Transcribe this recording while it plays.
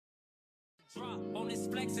Drop on this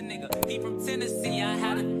flexin' nigga, he from Tennessee, I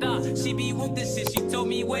had a thought, she be with this shit, she told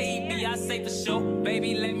me where he be, I say for sure,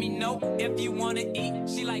 baby let me know, if you wanna eat,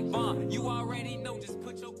 she like Vaughn, you already know, just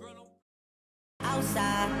put your girl on.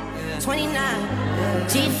 Outside, 29,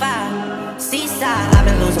 G5, Seaside, I've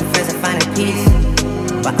been losing friends and finding peace,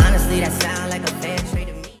 but honestly that sound like a fair trade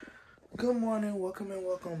to me. Good morning,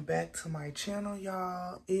 welcome back to my channel,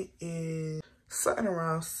 y'all. It is something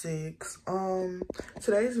around 6.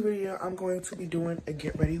 Today's video I'm going to be doing a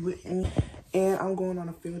get ready with me, and I'm going on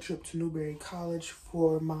a field trip to NewBerry College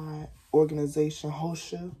for my organization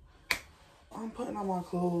HOSA. I'm putting on my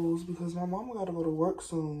clothes because my mama gotta go to work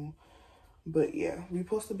soon. But yeah, we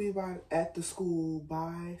supposed to be at the school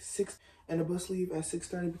by 6, and the bus leave at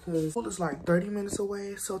 6:30 because school is like 30 minutes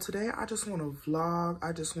away. So today I just want to vlog.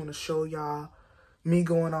 I just want to show y'all me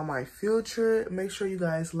going on my field trip. Make sure you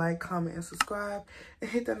guys like, comment, and subscribe,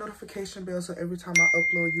 and hit that notification bell so every time I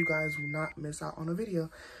upload, you guys will not miss out on a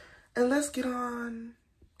video. And let's get on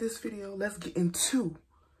this video. Let's get into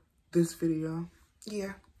this video.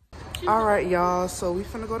 Yeah. All right, y'all. So we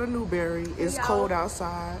finna go to NewBerry. It's cold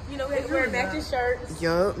outside. You know, we have to wear matching shirts.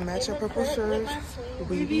 Yup, matching purple shirts.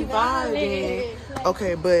 We be vibing.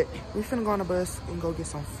 Okay, but we finna go on the bus and go get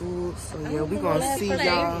some food. So yeah, we gonna see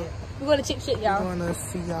y'all. We're gonna chick shit, y'all. We're gonna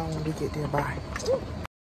see y'all when we get there. Bye.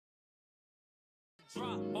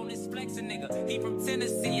 Drop on this flexin' nigga, he from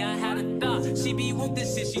Tennessee, I had a thought, she be with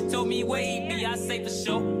this shit, she told me where he be, I say for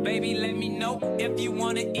sure, baby let me know, if you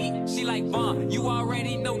wanna eat, she like Vaughn, you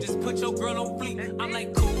already know, just put your girl on fleek, I'm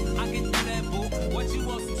like cool, I can do that boo, what you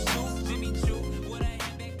want, some shoes, Jimmy Choo, what I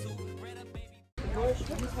handbag too, red up baby.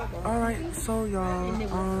 Alright, so y'all,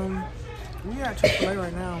 we at Chick-fil-A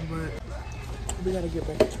right now, but we gotta get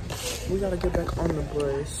back on the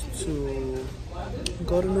bus to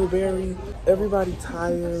go to NewBerry. Everybody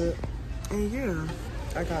tired, and yeah,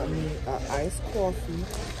 I got me an iced coffee,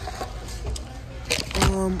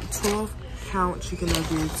 12 count chicken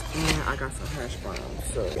nuggets, and I got some hash browns.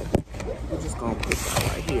 So we're just gonna put that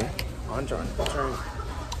right here on drink.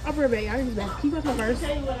 I'll put it back. I'll just back. Keep us first.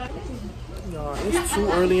 Y'all, it's too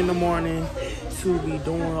early in the morning to be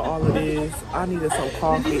doing all of this. I needed some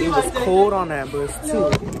coffee. It was cold on that bus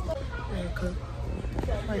too.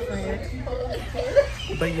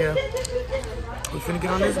 But yeah, we finna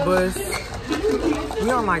get on this bus. We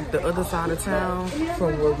on like the other side of town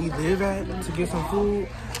from where we live at to get some food.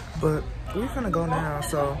 But we finna go now,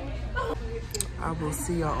 so I will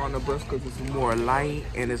see y'all on the bus because it's more light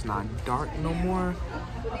and it's not dark no more.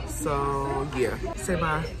 So yeah, say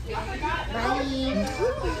bye. Bye.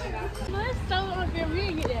 That's so unfair. We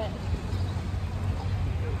didn't get that.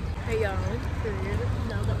 Hey y'all,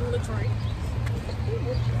 now the little drink.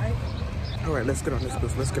 All right, let's get on this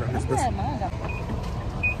bus. Let's get on this bus.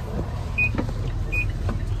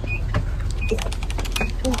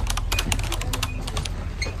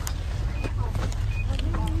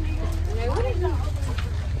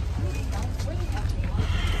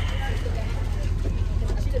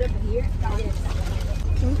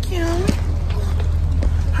 Thank you.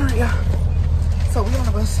 All right, y'all. So we on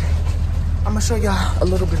the bus. I'm gonna show y'all a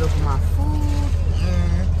little bit of my food.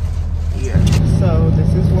 And yeah, so this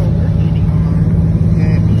is what we're eating on.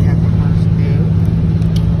 We got the first meal.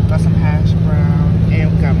 Got some hash brown, and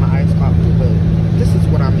we got my iced coffee. But this is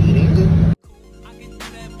what I'm eating. I can do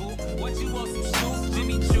that boo, what you want, some shoes,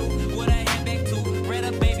 Jimmy Choo, what I handbag too, red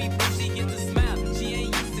up baby boo, she gets a smile, she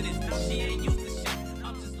ain't used to this, she ain't used to shit,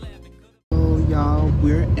 I'm just laughing. So y'all,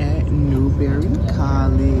 we're at NewBerry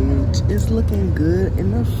College. It's looking good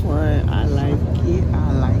in the front. I like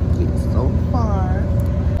it so far.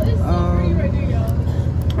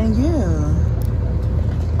 And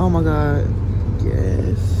yeah, oh my god,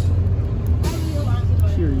 yes,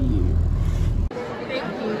 period.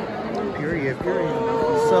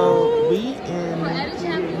 So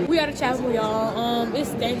We got a chapel, y'all. It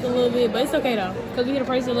stank a little bit, but it's okay though, cause we get to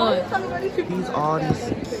praise the Lord. all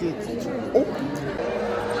these kids. Oh.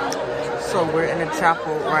 So we're in the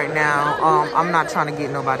chapel right now. I'm not trying to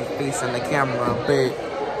get nobody face in the camera, but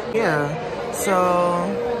yeah. So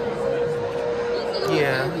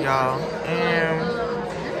yeah, y'all, and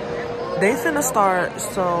they finna start.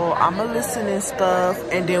 So I'ma listen and stuff,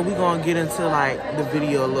 and then we gonna get into like the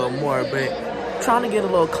video a little more. But trying to get a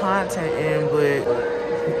little content in, but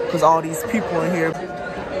cause all these people in here.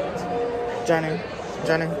 Johnny.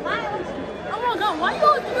 Oh my god, why you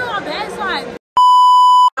always doing my bad side?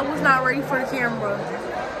 I was not ready for the camera.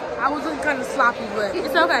 I was looking kind of sloppy, but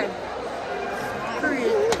it's okay.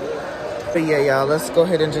 Period. But yeah, y'all, let's go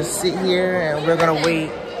ahead and just sit here, and we're gonna wait.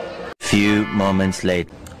 Few moments later.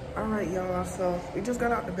 All right, y'all, so we just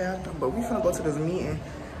got out the bathroom, but we finna go to this meeting.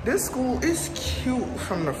 This school is cute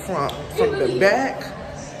from the front. From the back,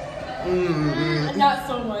 Not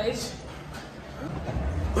so much.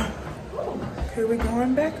 okay, we're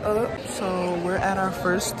going back up. So we're at our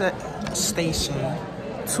first station.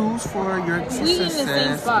 Tools for your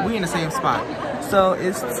success. We in the same spot. So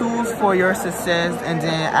it's tools for your success, and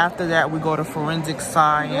then after that we go to forensic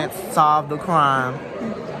science, solve the crime,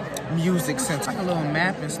 music center. Like a little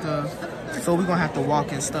map and stuff. So we're gonna have to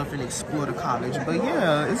walk and stuff and explore the college. But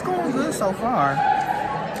yeah, it's going good so far.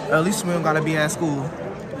 At least we don't gotta be at school.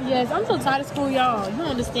 Yes, I'm so tired of school, y'all. You don't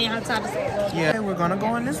understand how tired of school. Yeah, we're gonna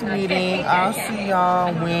go in this meeting. I'll see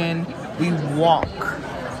y'all when we walk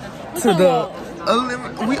to the.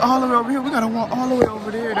 We all the way over here. We gotta walk all the way over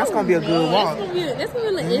there. That's gonna be a good walk. That's gonna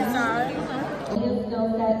be the inside. Skill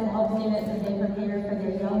set to help students as they prepare for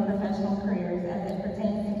their young professional careers as it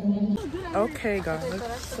pertains to community. Okay, guys.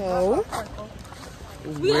 So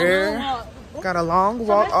we're got a long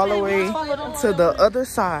walk all the way to the other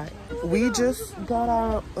side. We just got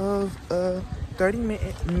out of a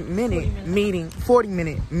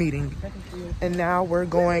 40-minute meeting, and now we're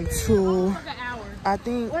going to, I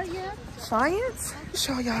think, science.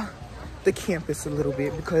 Show y'all the campus a little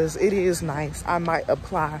bit because it is nice. I might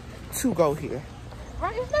apply to go here.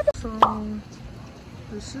 So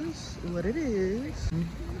this is what it is.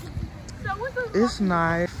 It's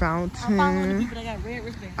nice. Fountain.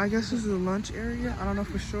 I guess this is a lunch area. I don't know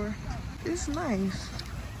for sure. It's nice.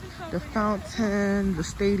 The fountain, the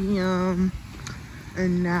stadium,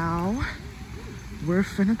 and now we're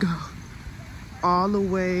finna go all the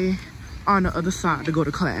way on the other side to go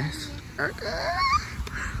to class. Okay.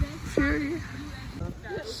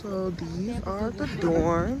 So these are the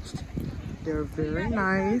dorms. They're very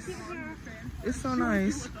nice. It's so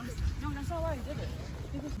nice.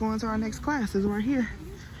 Going to our next class is right here.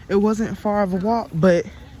 It wasn't far of a walk, but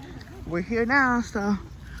we're here now, so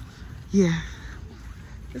yeah.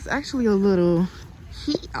 It's actually a little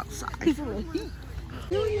heat outside.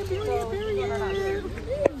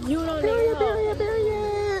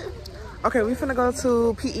 Okay, we finna go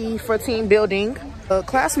to PE for team building. The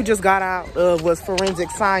class we just got out of was forensic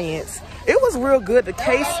science. It was real good. The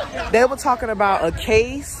case, they were talking about a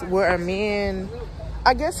case where a man,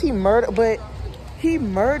 I guess he murdered them,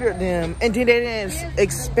 and then they didn't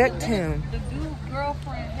expect him. The dude's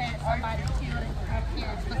girlfriend had somebody killed her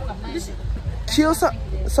parents for some money.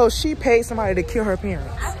 So she paid somebody to kill her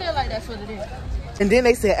parents. I feel like that's what it is. And then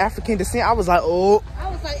they said African descent. I was like, oh,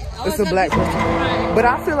 it's a black person. But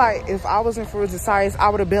I feel like if I was in forensic science, I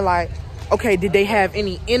would have been like, okay, did they have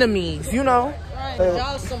any enemies, you know? Right.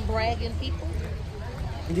 Y'all some bragging people.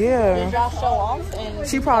 Yeah. Did y'all show off? And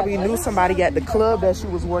she probably knew somebody at the club that she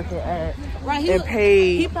was working at. Right. And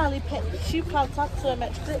paid. She probably talked to him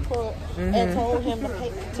at the strip club and told him to pay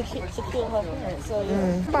to kill her parents. So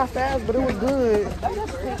yeah. About fast, but it was good.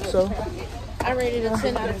 So I rated it a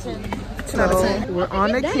 10 out of 10. 10 out of 10. We're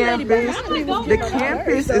on the campus. The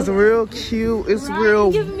campus is real cute. It's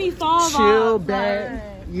real chill, bad.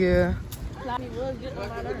 Yeah.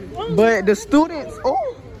 But the students,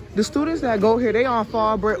 the students that go here, they on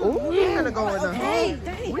fall break. Oh, we're gonna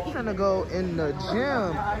go in the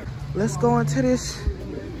gym. Let's go into this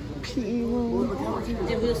PE room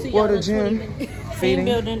or the gym. Team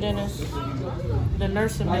building, then the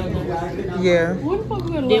nursing building. Yeah.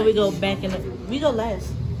 Then we go back in we go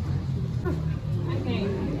last.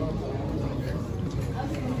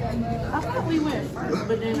 I thought we went first,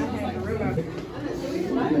 but then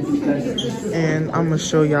and I'm gonna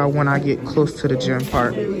show y'all when I get close to the gym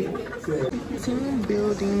part. Team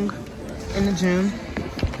building in the gym,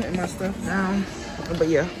 putting my stuff down. But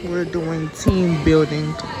yeah, we're doing team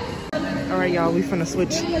building. All right, y'all, we finna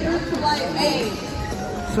switch.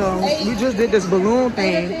 So we just did this balloon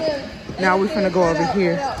thing. Now we finna go over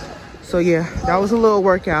here. So yeah, that was a little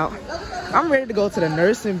workout. I'm ready to go to the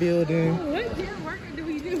nursing building. what gym workout do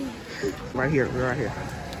we do? Right here, we're right here.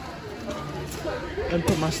 And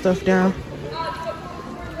put my stuff down.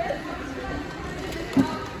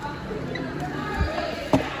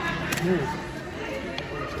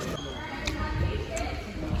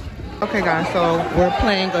 Okay guys, so we're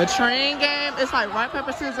playing a train game. It's like rock,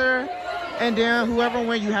 paper, scissors, and then whoever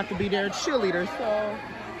wins, you have to be their cheerleader. So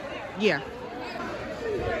yeah,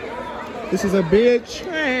 this is a big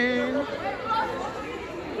train.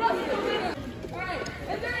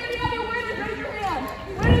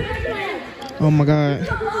 Oh my God.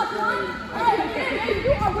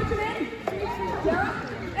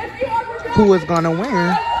 Who is gonna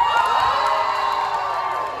win?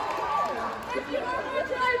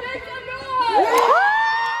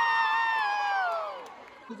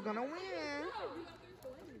 Who's gonna win?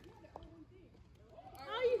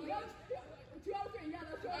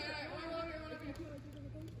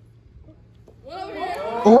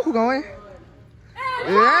 Oh, who going?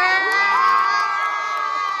 Yeah!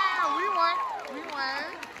 We won.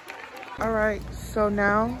 All right, so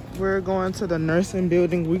now we're going to the nursing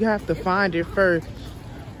building. We have to find it first,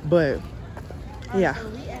 but yeah.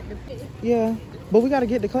 Yeah, but we got to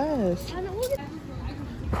get to class.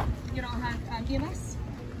 You don't have PMS?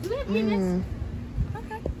 Do we have PMS?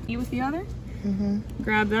 Okay. You with the other?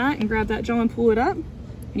 Grab that and grab that jaw and pull it up.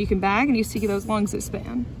 And you can bag and you see those lungs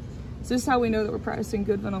expand. So this is how we know that we're practicing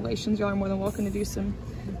good ventilations. Y'all are more than welcome to do some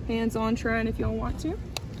hands-on trying if y'all want to.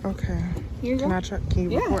 Okay. Here you go. Can I try? Can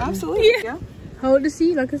you record me? Absolutely. Yeah. Hold the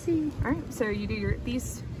C like a C. All right. So you do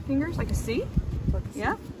these fingers like a C.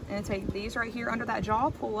 Yeah. And take these right here under that jaw.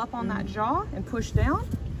 Pull up on that jaw and push down.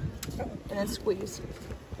 And then squeeze.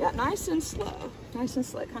 Yeah. Nice and slow. Nice and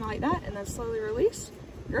slow. Kind of like that. And then slowly release.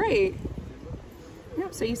 Great.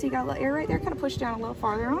 Yep. So you see, you got a little air right there. Kind of push down a little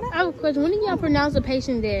farther on it. I have a question. When do y'all pronounce a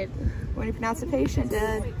patient dead? When you pronounce a patient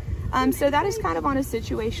dead. So that is kind of on a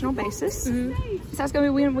situational basis. So that's going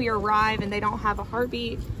to be when we arrive and they don't have a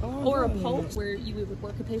heartbeat or a pulse, where you would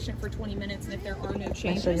work a patient for 20 minutes, and if there are no changes,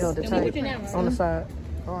 Make sure you hold the then we tape on the side.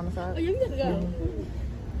 Oh, on the side. Oh, you gotta go.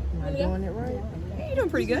 Am I doing it right? Yeah, you're doing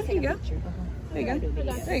pretty good. Here you go. There you go.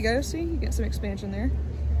 There you go. See, you get some expansion there.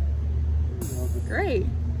 Great.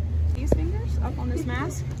 These fingers up on this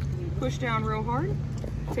mask. Push down real hard.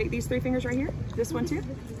 Take these 3 fingers right here. This one too.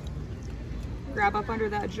 Grab up under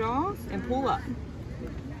that jaw and pull up.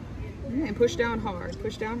 And push down hard.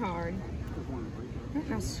 Push down hard.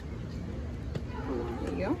 Nice.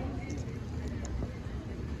 There you go.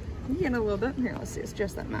 I'm getting a little bit. Here, let's see. It's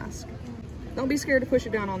just that mask. Don't be scared to push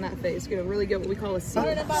it down on that face. Get a really good what we call a C.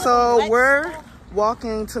 So we're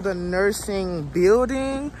walking to the nursing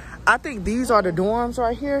building. I think these are the dorms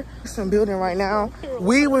right here. Nursing building right now.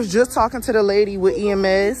 We was just talking to the lady with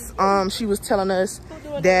EMS. She was telling us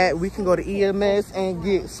that we can go to EMS and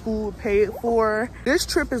get school paid for. This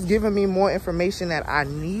trip is giving me more information that I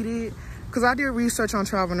needed, because I did research on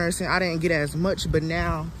travel nursing. I didn't get as much, but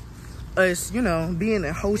now us, you know, being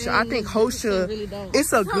in HOSA, I think HOSA,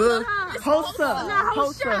 it's a good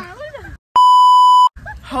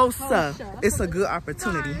HOSA. It's a good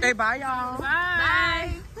opportunity. Hey, bye y'all.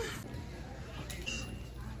 Bye.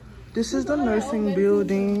 This is the nursing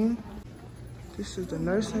building. This is the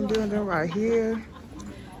nursing building right here.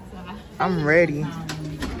 I'm ready.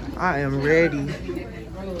 I am ready.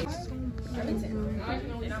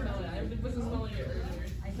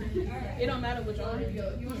 It don't matter which arm.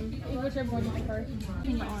 Whichever one you like first.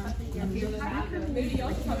 In your arm. Let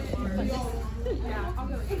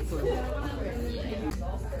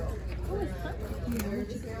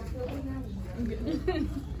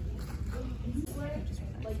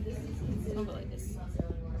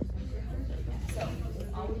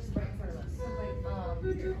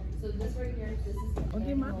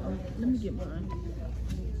me get mine.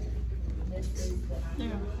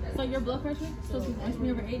 There. So your blood pressure is supposed to be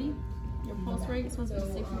over 80. Your pulse rate is supposed to be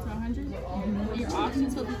 60 to 100. And your oxygen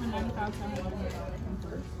is supposed to be from 95 to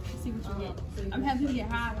 100. Let's see what you get. I'm having you get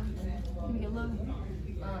high. You get low.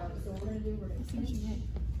 Let's see what you get.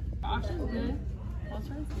 Oxygen is good. Pulse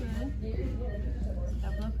rate is good.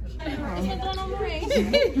 That blood pressure. It's not going on the range.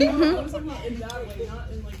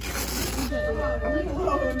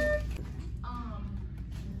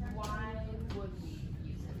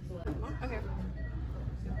 Okay.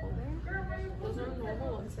 Those are normal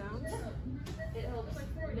lung sounds. It helps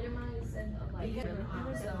minimize and like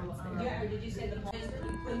sounds. Did you say the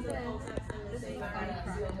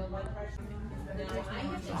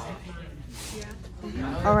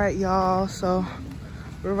All right, y'all. So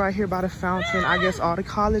we're right here by the fountain. I guess all the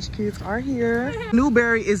college kids are here.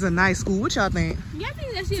 NewBerry is a nice school. What y'all think? Yeah, I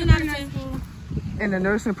think that's a nice school. And the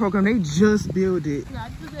nursing program, they just built it. Yeah, I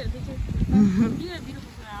just look at a picture. You got a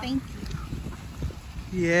beautiful smile. Thank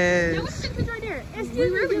you. Yes. Yeah, what's the picture right there? It's we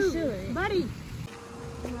really should. Buddy.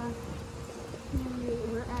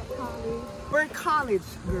 We're at college. We're college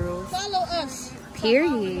girls. Follow us.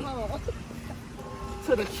 Period.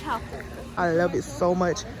 To the chapel. I love it so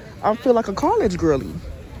much. I feel like a college girly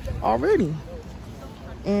already.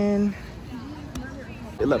 And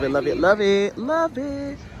love it, love it, love it, love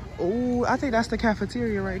it. Oh, I think that's the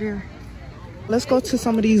cafeteria right there. Let's go to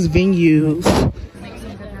some of these venues.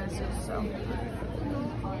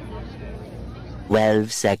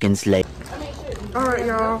 12 seconds later. All right,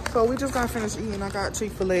 y'all. So we just got finished eating. I got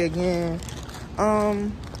Chick-fil-A again.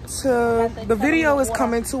 So the video is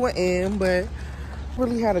coming to an end, but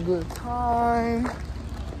really had a good time.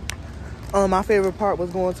 My favorite part was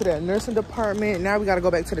going to that nursing department. Now we got to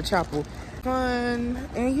go back to the chapel. Fun,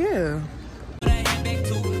 and yeah.